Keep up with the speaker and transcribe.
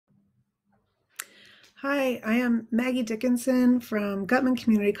Hi, I am Maggie Dickinson from Gutman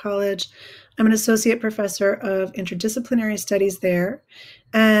Community College. I'm an associate professor of interdisciplinary studies there,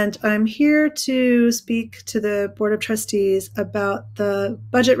 and I'm here to speak to the Board of Trustees about the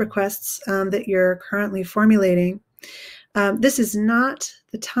budget requests that you're currently formulating. This is not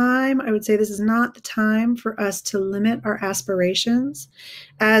the time, I would say this is not the time for us to limit our aspirations.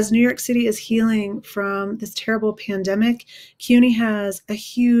 As New York City is healing from this terrible pandemic, CUNY has a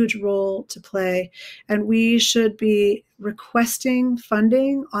huge role to play, and we should be requesting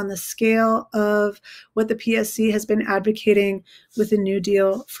funding on the scale of what the PSC has been advocating with the New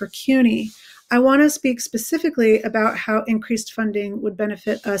Deal for CUNY. I want to speak specifically about how increased funding would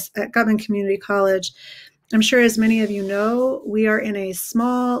benefit us at Gutman Community College. I'm sure as many of you know, we are in a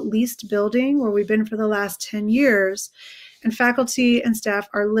small leased building where we've been for the last 10 years, and faculty and staff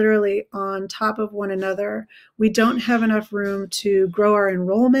are literally on top of one another. We don't have enough room to grow our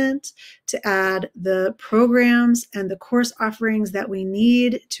enrollment, to add the programs and the course offerings that we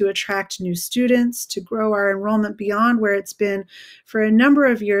need to attract new students, to grow our enrollment beyond where it's been for a number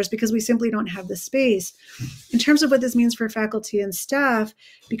of years because we simply don't have the space. In terms of what this means for faculty and staff,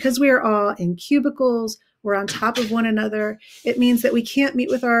 because we are all in cubicles, we're on top of one another. It means that we can't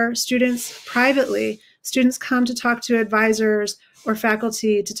meet with our students privately. Students come to talk to advisors or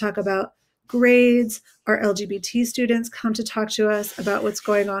faculty to talk about grades. Our LGBT students come to talk to us about what's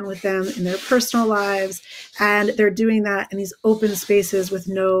going on with them in their personal lives. And they're doing that in these open spaces with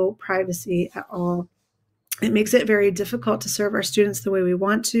no privacy at all. It makes it very difficult to serve our students the way we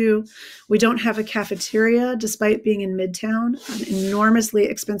want to. We don't have a cafeteria, despite being in Midtown, an enormously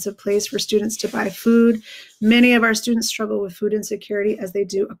expensive place for students to buy food. Many of our students struggle with food insecurity, as they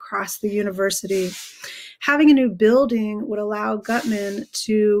do across the university. Having a new building would allow Gutman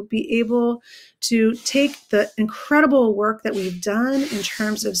to be able to take the incredible work that we've done in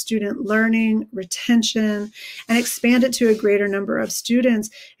terms of student learning, retention, and expand it to a greater number of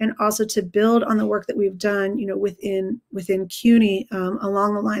students, and also to build on the work that we've done, within CUNY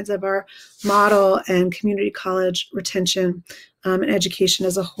along the lines of our model and community college retention and education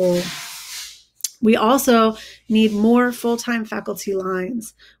as a whole. We also need more full-time faculty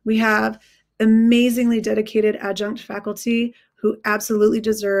lines. We have amazingly dedicated adjunct faculty who absolutely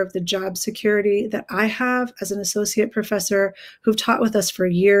deserve the job security that I have as an associate professor, who've taught with us for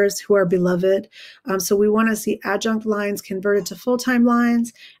years, who are beloved. So we want to see adjunct lines converted to full-time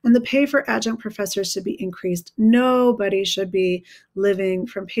lines, and the pay for adjunct professors to be increased. Nobody should be living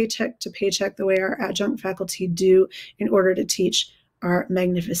from paycheck to paycheck the way our adjunct faculty do in order to teach our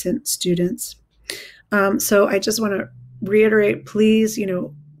magnificent students. So I just want to reiterate, please,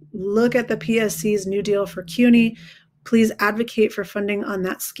 look at the PSC's New Deal for CUNY. Please advocate for funding on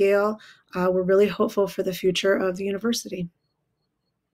that scale. We're really hopeful for the future of the university.